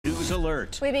News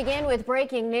Alert. We begin with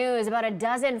breaking news about a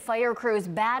dozen fire crews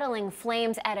battling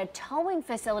flames at a towing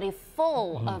facility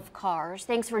full of cars.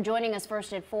 Thanks for joining us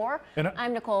first at 4.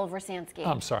 I'm Nicole Versansky.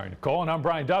 I'm sorry, Nicole. And I'm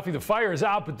Brian Duffy. The fire is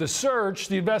out, but the search,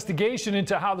 the investigation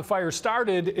into how the fire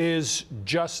started is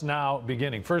just now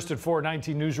beginning. First at 4,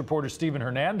 19 News reporter Stephen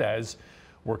Hernandez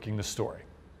working the story.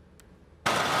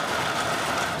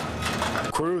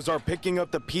 Crews are picking up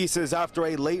the pieces after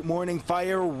a late morning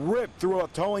fire ripped through a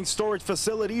towing storage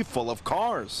facility full of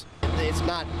cars. It's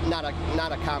not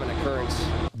a common occurrence.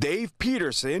 Dave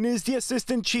Peterson is the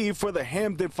assistant chief for the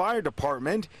Hampden Fire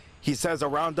Department. He says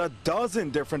around a dozen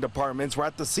different departments were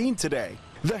at the scene today.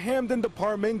 The Hampden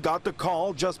department got the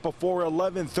call just before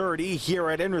 11:30 here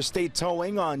at Interstate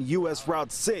Towing on US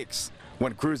Route 6.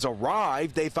 When crews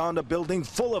arrived, they found a building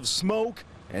full of smoke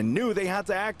and knew they had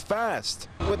to act fast.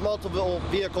 With multiple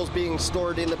vehicles being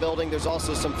stored in the building, there's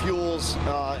also some fuels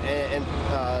and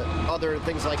other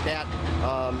things like that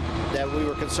that we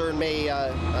were concerned may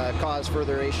cause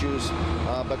further issues,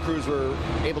 but crews were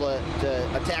able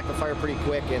to attack the fire pretty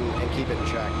quick and keep it in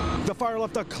check. The fire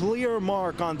left a clear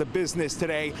mark on the business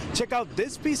today. Check out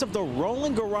this piece of the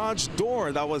rolling garage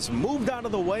door that was moved out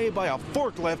of the way by a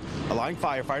forklift, allowing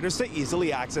firefighters to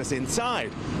easily access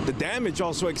inside. The damage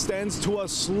also extends to a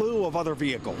slew of other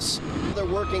vehicles. They're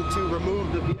working to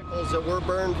remove the vehicles that were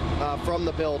burned from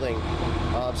the building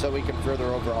so we can further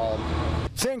overhaul them.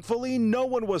 Thankfully, no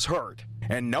one was hurt,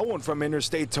 and no one from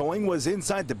Interstate Towing was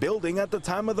inside the building at the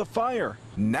time of the fire.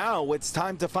 Now it's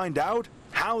time to find out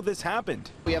how this happened.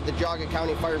 We have the Geauga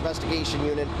County Fire Investigation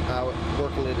Unit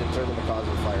working to determine the cause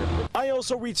of the fire. I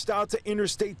also reached out to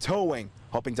Interstate Towing,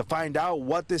 hoping to find out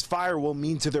what this fire will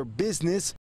mean to their business